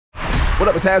What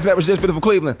up, it's HazMatt with Dishin from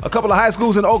Cleveland. A couple of high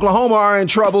schools in Oklahoma are in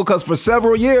trouble because for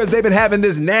several years they've been having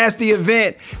this nasty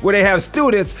event where they have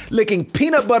students licking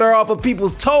peanut butter off of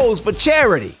people's toes for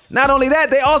charity. Not only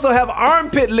that, they also have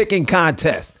armpit licking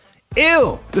contests.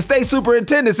 Ew! The state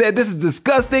superintendent said this is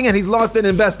disgusting and he's launched an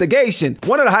investigation.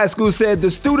 One of the high schools said the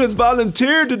students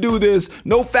volunteered to do this,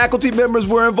 no faculty members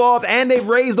were involved, and they've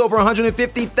raised over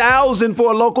 $150,000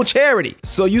 for a local charity.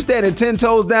 So you standing 10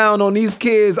 toes down on these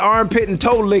kids' armpit and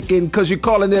toe licking because you're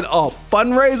calling it a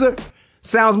fundraiser?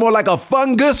 Sounds more like a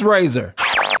fungus raiser.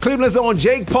 Cleveland's own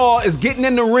Jake Paul is getting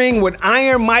in the ring with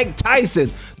Iron Mike Tyson.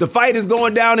 The fight is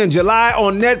going down in July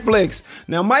on Netflix.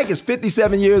 Now, Mike is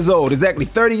 57 years old, exactly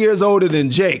 30 years older than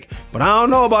Jake. But I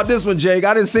don't know about this one, Jake.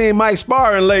 I didn't see Mike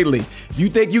sparring lately. If you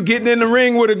think you getting in the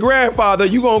ring with a grandfather,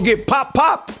 you gonna get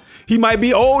popped. He might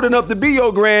be old enough to be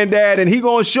your granddad, and he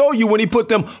gonna show you when he put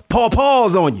them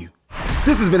paws on you.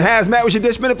 This has been HazMatt with your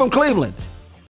Dishin from Cleveland.